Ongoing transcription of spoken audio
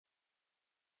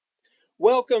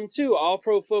Welcome to All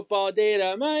Pro Football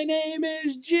Data. My name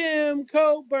is Jim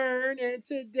Coburn, and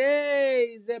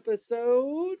today's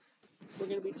episode we're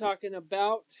going to be talking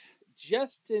about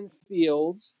Justin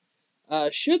Fields.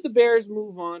 Should the Bears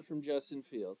move on from Justin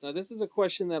Fields? Now, this is a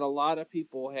question that a lot of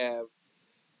people have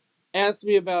asked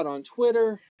me about on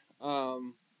Twitter,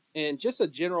 and just a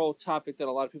general topic that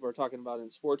a lot of people are talking about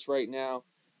in sports right now,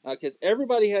 because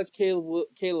everybody has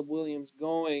Caleb Williams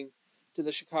going to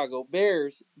the Chicago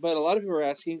Bears, but a lot of people are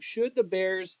asking, should the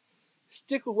Bears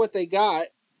stick with what they got,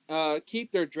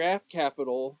 keep their draft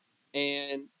capital,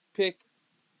 and pick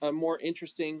a more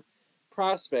interesting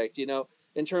prospect,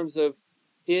 in terms of,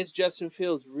 is Justin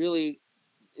Fields really,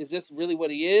 is this really what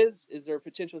he is? Is there a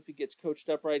potential if he gets coached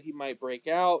up right, he might break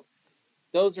out?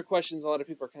 Those are questions a lot of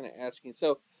people are kind of asking.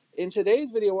 So in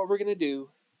today's video, what we're going to do,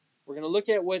 we're going to look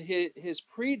at what his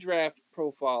pre-draft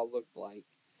profile looked like.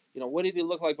 What did he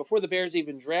look like before the Bears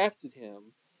even drafted him?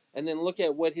 And then look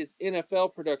at what his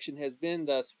NFL production has been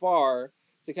thus far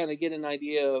to kind of get an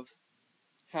idea of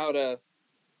how to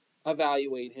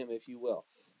evaluate him, if you will.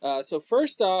 So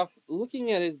first off,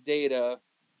 looking at his data,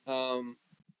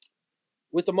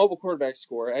 with the mobile quarterback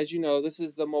score, as you know, this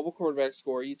is the mobile quarterback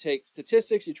score. You take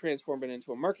statistics, you transform it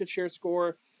into a market share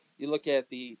score. You look at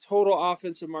the total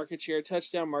offensive market share,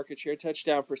 touchdown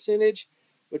percentage,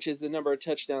 which is the number of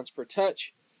touchdowns per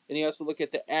touch. And you also look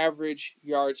at the average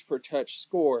yards per touch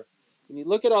score. When you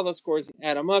look at all those scores and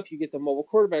add them up, you get the mobile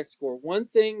quarterback score. One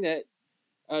thing that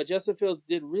Justin Fields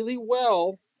did really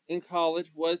well in college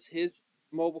was his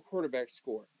mobile quarterback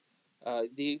score.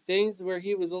 The things where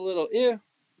he was a little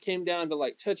came down to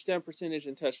like touchdown percentage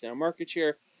and touchdown market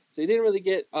share. So he didn't really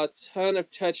get a ton of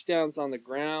touchdowns on the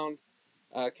ground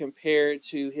compared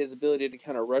to his ability to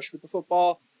kind of rush with the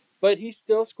football. But he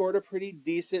still scored a pretty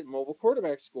decent mobile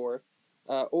quarterback score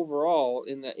overall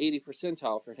in the 80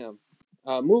 percentile for him.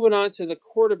 Moving on to the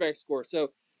quarterback score.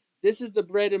 So this is the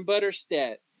bread and butter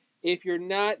stat. If you're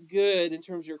not good in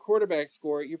terms of your quarterback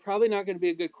score, you're probably not going to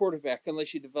be a good quarterback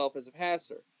unless you develop as a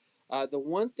passer. The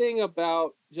one thing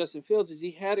about Justin Fields is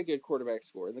he had a good quarterback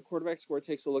score, and the quarterback score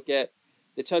takes a look at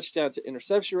the touchdown to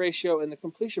interception ratio and the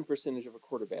completion percentage of a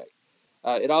quarterback.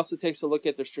 It also takes a look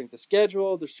at their strength of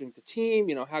schedule, their strength of team,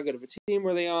 how good of a team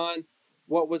were they on,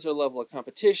 what was their level of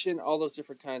competition, all those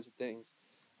different kinds of things.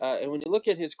 And when you look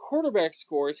at his quarterback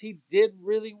scores, he did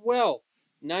really well.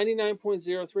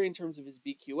 99.03 in terms of his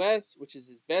BQS, which is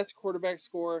his best quarterback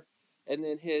score, and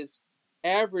then his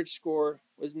average score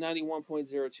was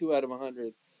 91.02 out of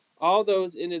 100. All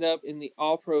those ended up in the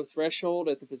All-Pro threshold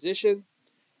at the position.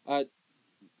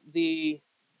 The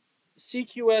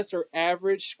CQS or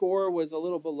average score was a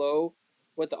little below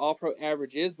what the All-Pro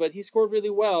average is, but he scored really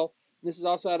well. This is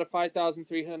also out of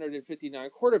 5,359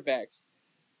 quarterbacks.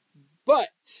 But,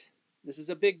 this is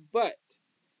a big but,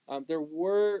 there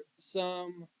were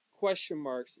some question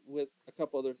marks with a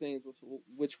couple other things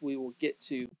which we will get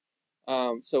to.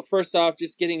 So first off,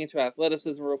 just getting into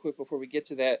athleticism real quick before we get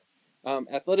to that.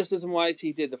 Athleticism-wise,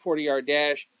 he did the 40-yard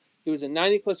dash. He was a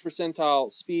 90-plus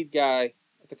percentile speed guy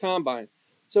at the combine.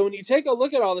 So when you take a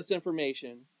look at all this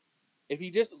information, if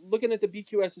you just looking at the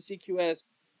BQS and CQS,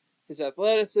 his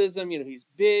athleticism, he's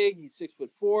big, he's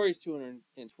 6'4", he's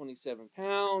 227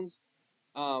 pounds.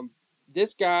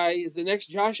 This guy is the next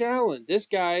Josh Allen. This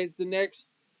guy is the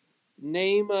next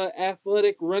name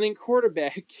athletic running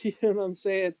quarterback. You know what I'm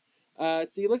saying?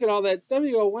 So you look at all that stuff and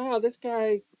you go, wow, this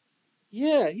guy,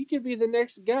 yeah, he could be the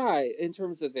next guy in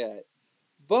terms of that.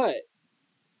 But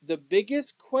the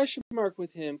biggest question mark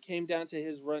with him came down to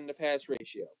his run-to-pass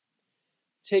ratio.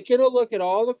 Taking a look at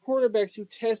all the quarterbacks who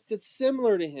tested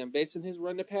similar to him based on his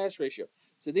run-to-pass ratio.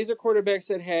 So these are quarterbacks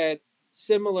that had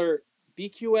similar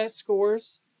BQS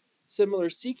scores, similar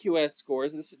CQS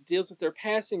scores. This deals with their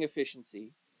passing efficiency.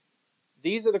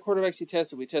 These are the quarterbacks he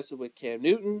tested. We tested with Cam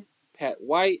Newton, Pat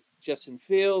White, Justin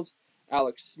Fields,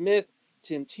 Alex Smith,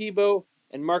 Tim Tebow,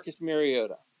 and Marcus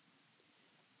Mariota.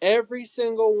 Every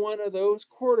single one of those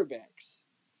quarterbacks,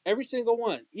 every single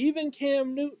one, even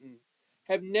Cam Newton,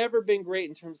 have never been great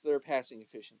in terms of their passing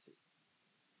efficiency.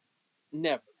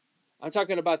 Never. I'm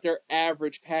talking about their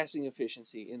average passing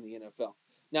efficiency in the NFL.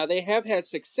 Now, they have had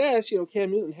success.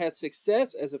 Cam Newton had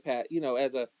success as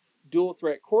a dual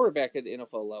threat quarterback at the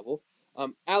NFL level.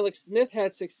 Alex Smith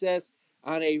had success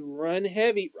on a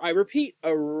run-heavy, I repeat,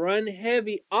 a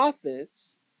run-heavy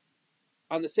offense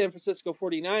on the San Francisco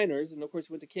 49ers. And, of course,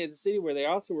 went to Kansas City, where they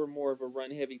also were more of a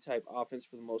run-heavy type offense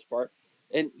for the most part.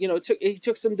 And, it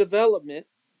took some development.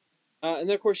 And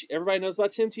then, of course, everybody knows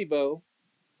about Tim Tebow.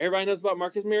 Everybody knows about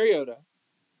Marcus Mariota.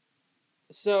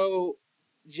 So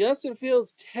Justin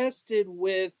Fields tested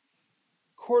with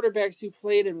quarterbacks who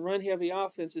played in run-heavy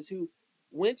offenses who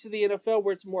went to the NFL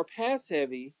where it's more pass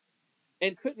heavy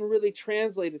and couldn't really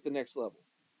translate at the next level.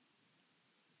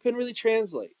 Couldn't really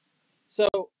translate. So,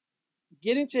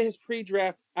 getting to his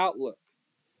pre-draft outlook.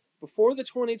 Before the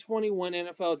 2021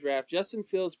 NFL Draft, Justin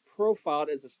Fields profiled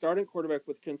as a starting quarterback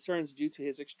with concerns due to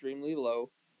his extremely low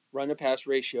run-to-pass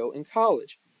ratio in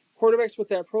college. Quarterbacks with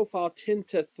that profile tend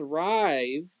to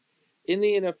thrive in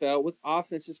the NFL with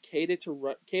offenses catered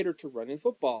to running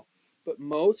football, but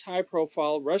most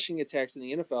high-profile rushing attacks in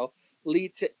the NFL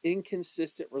lead to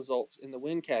inconsistent results in the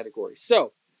win category.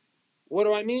 So, what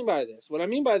do I mean by this? What I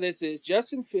mean by this is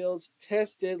Justin Fields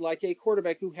tested like a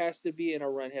quarterback who has to be in a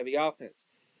run-heavy offense.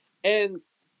 And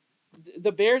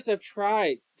the Bears have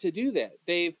tried to do that.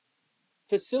 They've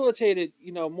facilitated,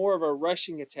 more of a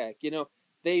rushing attack.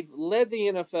 They've led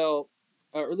the NFL,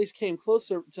 or at least came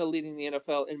closer to leading the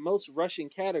NFL in most rushing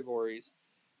categories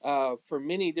for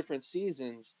many different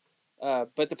seasons.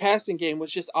 But the passing game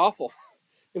was just awful.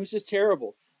 It was just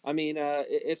terrible. I mean,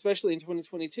 especially in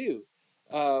 2022.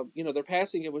 Their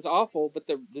passing it was awful, but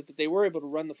they were able to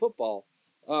run the football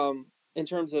in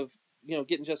terms of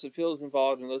getting Justin Fields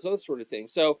involved and those other sort of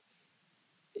things. So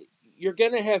you're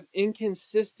going to have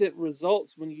inconsistent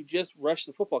results when you just rush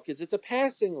the football because it's a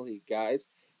passing league, guys.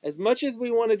 As much as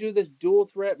we want to do this dual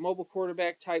threat mobile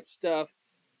quarterback type stuff,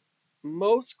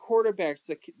 most quarterbacks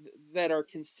that are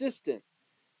consistent,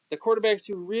 the quarterbacks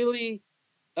who really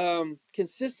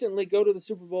consistently go to the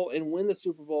Super Bowl and win the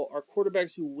Super Bowl are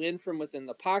quarterbacks who win from within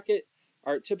the pocket,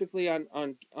 are typically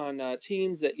on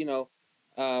teams that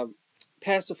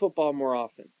pass the football more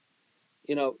often.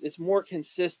 It's more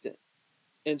consistent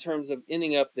in terms of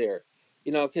ending up there.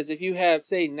 Because if you have,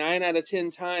 say, 9 out of 10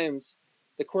 times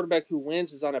the quarterback who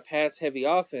wins is on a pass-heavy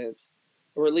offense,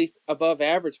 or at least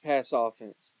above-average pass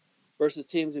offense, versus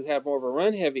teams who have more of a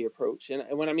run-heavy approach.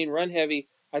 And when I mean run-heavy,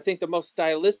 I think the most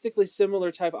stylistically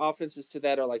similar type offenses to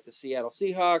that are like the Seattle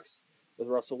Seahawks with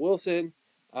Russell Wilson.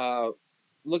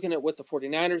 Looking at what the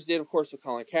 49ers did, of course, with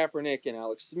Colin Kaepernick and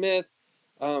Alex Smith.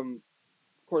 Of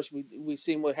course, we've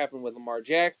seen what happened with Lamar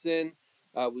Jackson.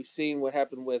 We've seen what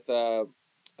happened with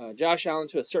Josh Allen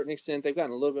to a certain extent. They've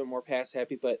gotten a little bit more pass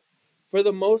happy, but for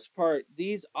the most part,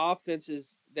 these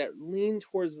offenses that lean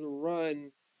towards the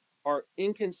run are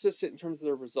inconsistent in terms of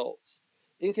their results,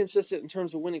 inconsistent in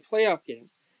terms of winning playoff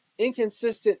games,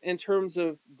 inconsistent in terms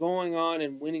of going on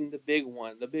and winning the big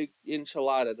one, the big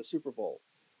enchilada, the Super Bowl,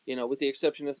 with the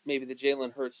exception of maybe the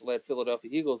Jalen Hurts-led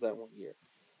Philadelphia Eagles that one year.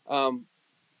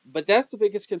 But that's the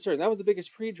biggest concern. That was the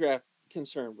biggest pre-draft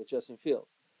concern with Justin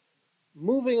Fields.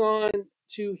 Moving on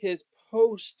to his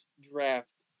post-draft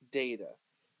data.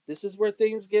 This is where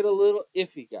things get a little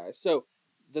iffy, guys. So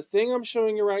the thing I'm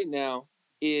showing you right now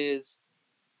is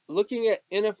looking at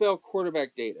NFL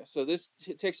quarterback data. So this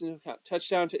takes into account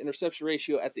touchdown to interception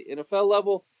ratio at the NFL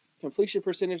level, completion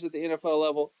percentage at the NFL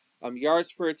level,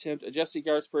 yards per attempt, adjusted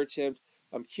yards per attempt,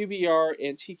 QBR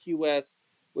and TQS,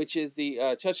 which is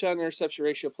the touchdown interception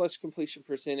ratio plus completion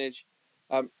percentage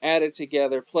added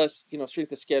together, plus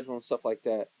strength of schedule and stuff like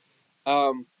that.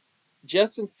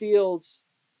 Justin Fields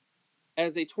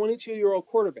as a 22-year-old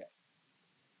quarterback,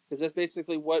 because that's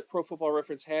basically what Pro Football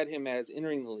Reference had him as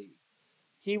entering the league.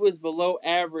 He was below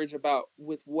average about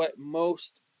with what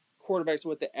most quarterbacks,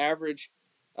 what the average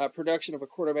production of a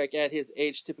quarterback at his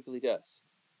age typically does.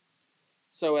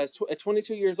 So at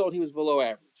 22 years old, he was below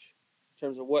average in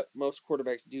terms of what most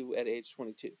quarterbacks do at age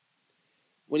 22.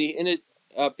 When he ended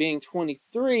up being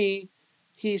 23,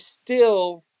 he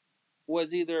still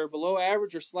was either below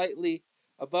average or slightly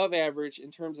above average in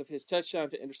terms of his touchdown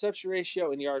to interception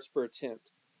ratio and yards per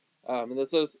attempt. And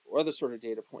those other sort of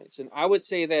data points. And I would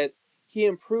say that he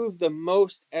improved the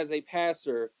most as a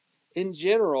passer in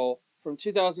general from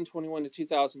 2021 to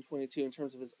 2022 in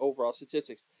terms of his overall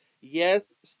statistics.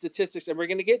 Yes, statistics, and we're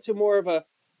going to get to more of a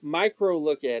micro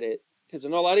look at it, because I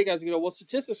know a lot of you guys are going to go, well,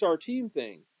 statistics are a team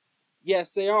thing.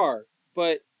 Yes, they are,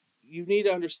 but you need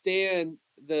to understand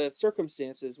the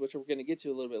circumstances, which we're going to get to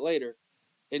a little bit later,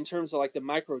 in terms of like the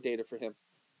micro data for him.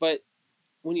 But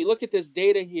when you look at this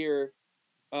data here,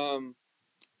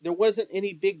 there wasn't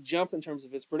any big jump in terms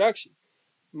of his production.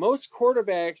 Most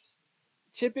quarterbacks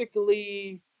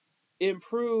typically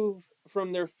improve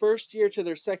from their first year to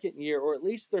their second year, or at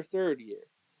least their third year.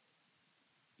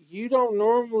 You don't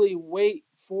normally wait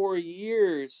 4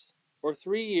 years or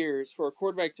 3 years for a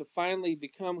quarterback to finally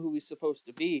become who he's supposed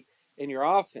to be in your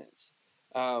offense.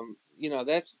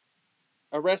 That's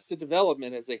arrested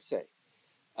development, as they say.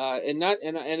 And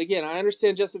again, I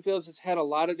understand Justin Fields has had a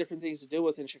lot of different things to deal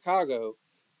with in Chicago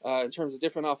in terms of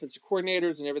different offensive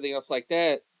coordinators and everything else like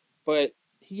that, but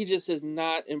he just has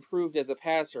not improved as a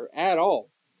passer at all.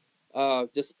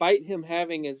 despite him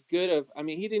having as good of, I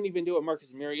mean, he didn't even do what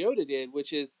Marcus Mariota did,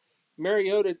 which is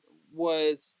Mariota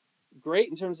was great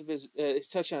in terms of his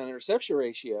touchdown interception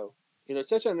ratio. You know, his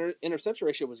touchdown interception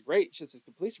ratio was great, it's just his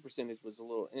completion percentage was a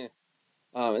little eh.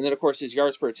 And then, of course, his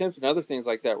yards per attempt and other things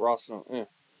like that were also eh.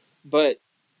 But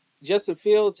Justin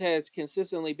Fields has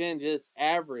consistently been just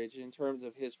average in terms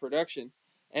of his production.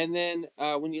 And then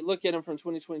when you look at him from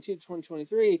 2022 to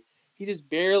 2023, he just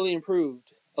barely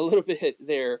improved a little bit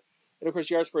there. And of course,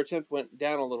 yards per attempt went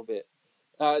down a little bit.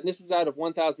 This is out of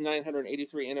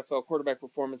 1,983 NFL quarterback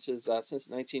performances since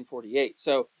 1948.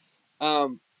 So,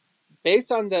 um,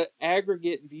 based on the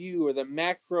aggregate view or the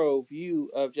macro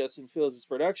view of Justin Fields'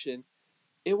 production,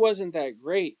 it wasn't that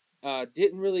great.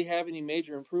 Didn't really have any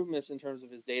major improvements in terms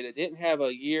of his data. Didn't have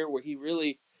a year where he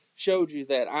really showed you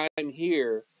that I'm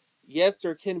here. Yes,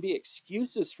 there can be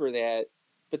excuses for that,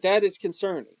 but that is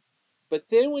concerning. But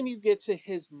then when you get to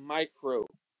his micro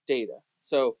data,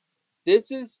 so this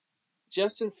is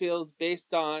Justin Fields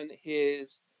based on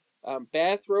his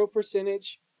bad throw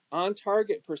percentage, on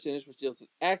target percentage, which deals with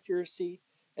accuracy,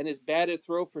 and his batted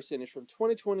throw percentage from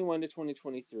 2021 to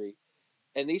 2023.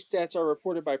 And these stats are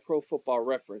reported by Pro Football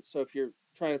Reference. So if you're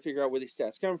trying to figure out where these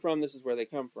stats come from, this is where they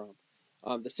come from.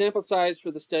 The sample size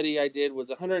for the study I did was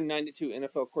 192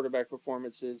 NFL quarterback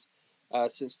performances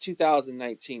since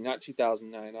 2019, not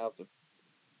 2009. I'll have to,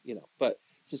 but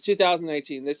since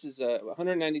 2019, this is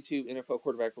 192 NFL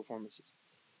quarterback performances.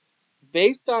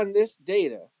 Based on this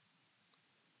data,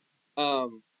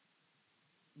 um,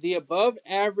 the above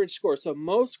average score. So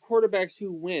most quarterbacks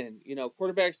who win,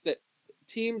 quarterbacks that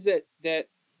teams that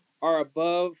are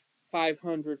above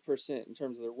 500% in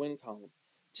terms of their win column,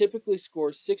 typically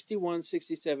score 61,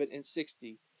 67, and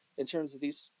 60 in terms of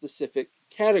these specific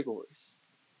categories.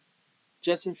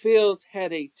 Justin Fields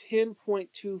had a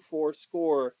 10.24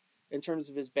 score in terms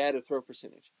of his batted throw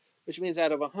percentage, which means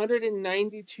out of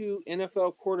 192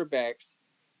 NFL quarterbacks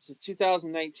since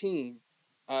 2019,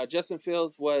 Justin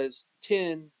Fields was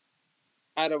 10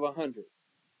 out of 100.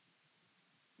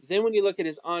 Then when you look at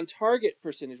his on-target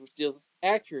percentage, which deals with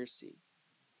accuracy,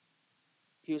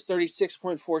 he was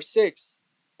 36.46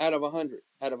 out of 100,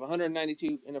 out of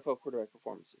 192 NFL quarterback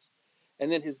performances.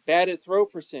 And then his batted throw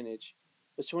percentage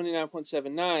was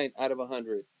 29.79 out of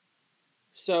 100.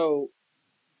 So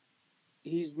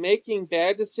he's making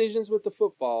bad decisions with the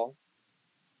football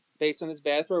based on his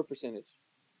bad throw percentage.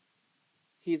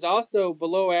 He's also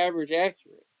below average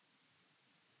accurate.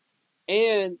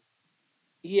 And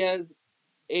he has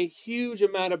a huge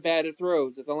amount of batted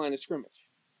throws at the line of scrimmage,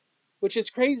 which is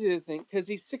crazy to think because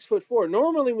he's 6'4".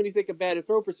 Normally, when you think of batted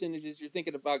throw percentages, you're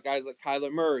thinking about guys like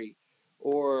Kyler Murray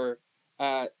or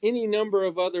any number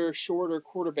of other shorter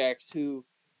quarterbacks who,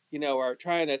 are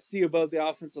trying to see above the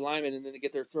offensive lineman and then they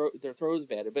get their throws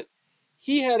batted. But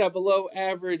he had a below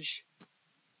average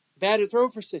batted throw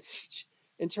percentage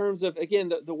in terms of,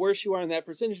 again, the worse you are in that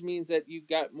percentage means that you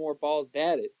got more balls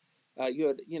batted. You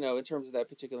had, in terms of that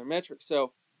particular metric.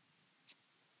 So,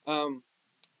 um,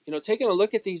 taking a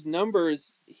look at these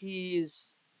numbers,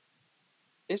 it's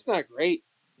not great,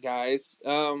 guys,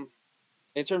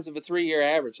 in terms of a 3-year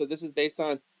average. So this is based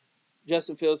on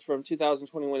Justin Fields from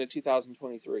 2021 to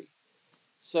 2023.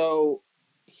 So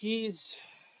it's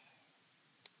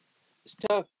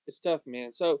tough. It's tough,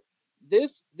 man. So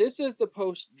this is the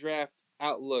post-draft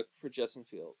outlook for Justin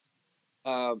Fields.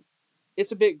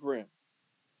 It's a bit grim.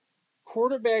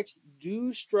 Quarterbacks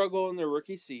do struggle in their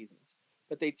rookie seasons,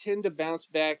 but they tend to bounce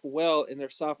back well in their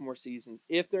sophomore seasons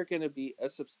if they're going to be a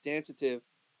substantive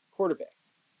quarterback.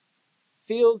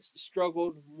 Fields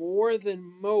struggled more than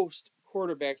most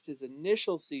quarterbacks his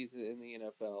initial season in the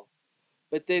NFL,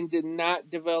 but then did not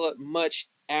develop much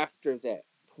after that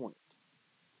point.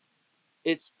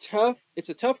 It's tough. It's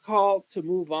a tough call to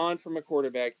move on from a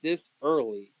quarterback this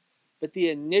early, but the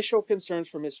initial concerns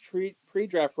from his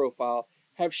pre-draft profile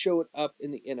have showed up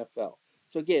in the NFL.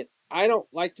 So again, I don't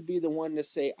like to be the one to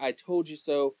say I told you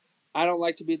so. I don't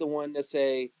like to be the one to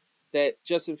say that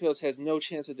Justin Fields has no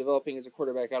chance of developing as a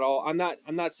quarterback at all. I'm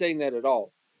not saying that at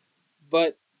all.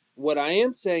 But what I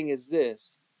am saying is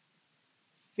this.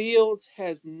 Fields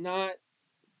has not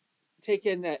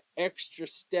taken that extra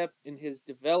step in his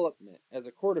development as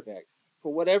a quarterback.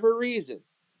 For whatever reason,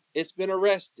 it's been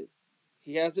arrested.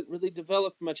 He hasn't really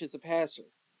developed much as a passer.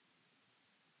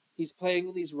 He's playing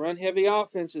in these run-heavy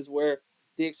offenses where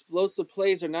the explosive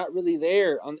plays are not really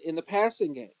there in the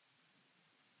passing game.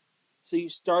 So you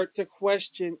start to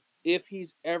question if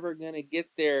he's ever going to get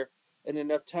there in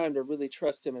enough time to really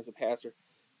trust him as a passer.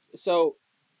 So,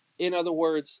 in other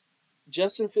words,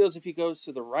 Justin Fields, if he goes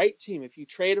to the right team, if you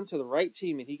trade him to the right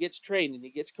team and he gets trained and he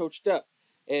gets coached up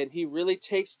and he really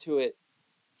takes to it,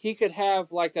 he could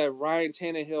have like a Ryan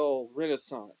Tannehill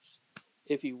renaissance,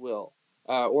 if you will,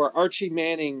 or Archie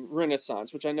Manning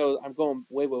renaissance, which I know I'm going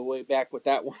way, way, way back with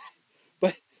that one.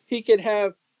 But he could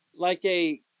have like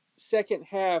a second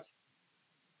half,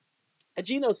 a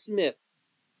Geno Smith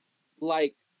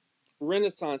like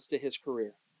renaissance to his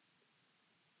career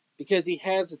because he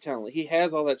has the talent, he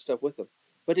has all that stuff with him,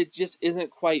 but it just isn't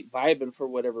quite vibing for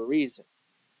whatever reason.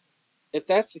 If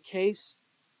that's the case,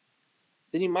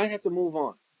 then you might have to move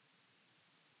on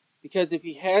because if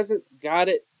he hasn't got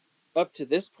it up to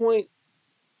this point,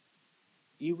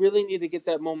 you really need to get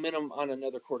that momentum on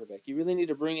another quarterback. You really need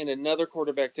to bring in another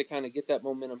quarterback to kind of get that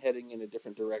momentum heading in a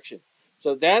different direction.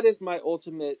 So that is my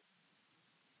ultimate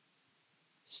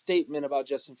statement about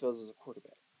Justin Fields as a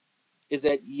quarterback. Is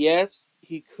that yes,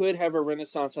 he could have a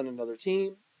renaissance on another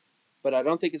team, but I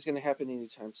don't think it's going to happen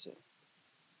anytime soon.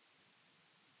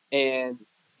 And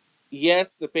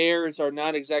yes, the Bears are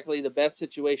not exactly the best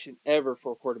situation ever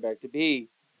for a quarterback to be,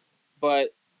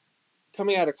 but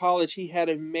coming out of college, he had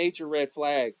a major red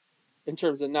flag in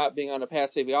terms of not being on a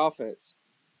pass-heavy offense.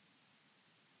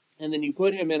 And then you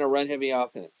put him in a run-heavy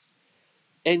offense,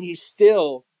 and he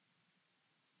still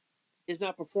is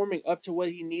not performing up to what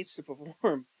he needs to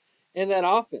perform in that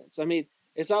offense. I mean,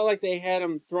 it's not like they had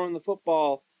him throwing the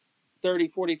football 30,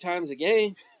 40 times a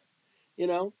game, you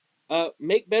know.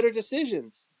 Make better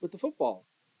decisions with the football.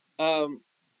 Um,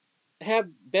 have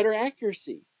better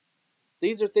accuracy.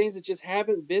 These are things that just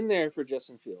haven't been there for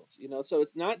Justin Fields, you know. So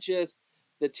it's not just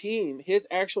the team; his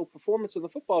actual performance on the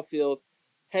football field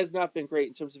has not been great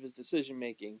in terms of his decision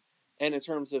making and in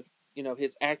terms of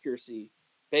his accuracy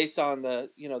based on the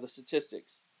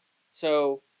statistics.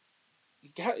 So you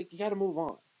got to move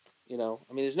on. I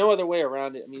mean, there's no other way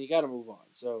around it. I mean, you got to move on.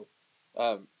 So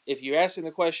if you're asking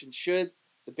the question, should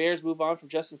the Bears move on from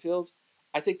Justin Fields?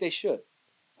 I think they should.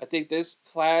 I think this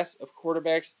class of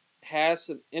quarterbacks has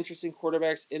some interesting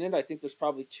quarterbacks in it. I think there's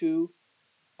probably two.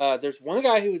 There's one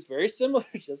guy who is very similar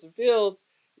to Justin Fields,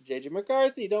 J.J.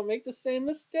 McCarthy. Don't make the same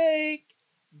mistake.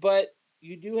 But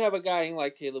you do have a guy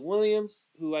like Caleb Williams,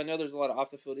 who I know there's a lot of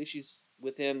off the field issues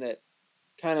with him that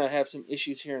kind of have some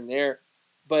issues here and there.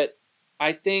 But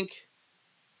I think,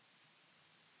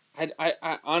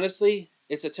 I honestly,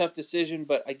 it's a tough decision.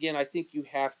 But again, I think you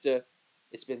have to.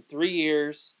 It's been 3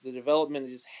 years. The development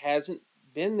just hasn't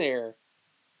been there.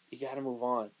 You got to move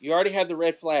on. You already have the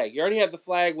red flag. You already have the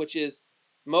flag, which is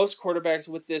most quarterbacks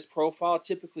with this profile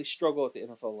typically struggle at the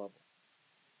NFL level.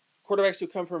 Quarterbacks who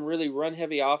come from really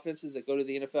run-heavy offenses that go to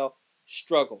the NFL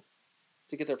struggle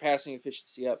to get their passing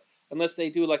efficiency up unless they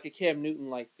do like a Cam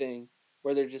Newton-like thing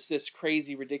where they're just this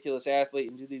crazy, ridiculous athlete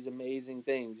and do these amazing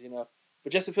things.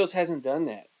 But Justin Fields hasn't done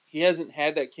that. He hasn't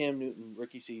had that Cam Newton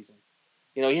rookie season.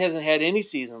 He hasn't had any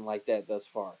season like that thus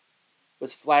far,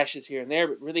 with flashes here and there,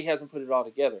 but really hasn't put it all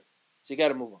together. So you got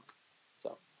to move on.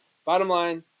 So, bottom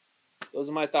line, those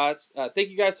are my thoughts. Thank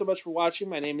you guys so much for watching.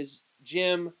 My name is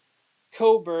Jim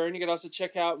Coburn. You can also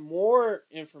check out more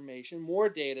information, more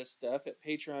data stuff at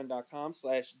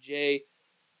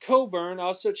patreon.com/jcoburn.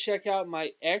 Also check out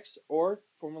my X, or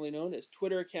formerly known as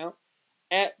Twitter account,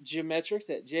 at Jimetrics,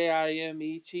 at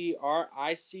Jimetrics.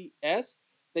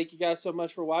 Thank you guys so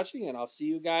much for watching, and I'll see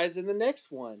you guys in the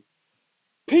next one.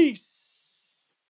 Peace!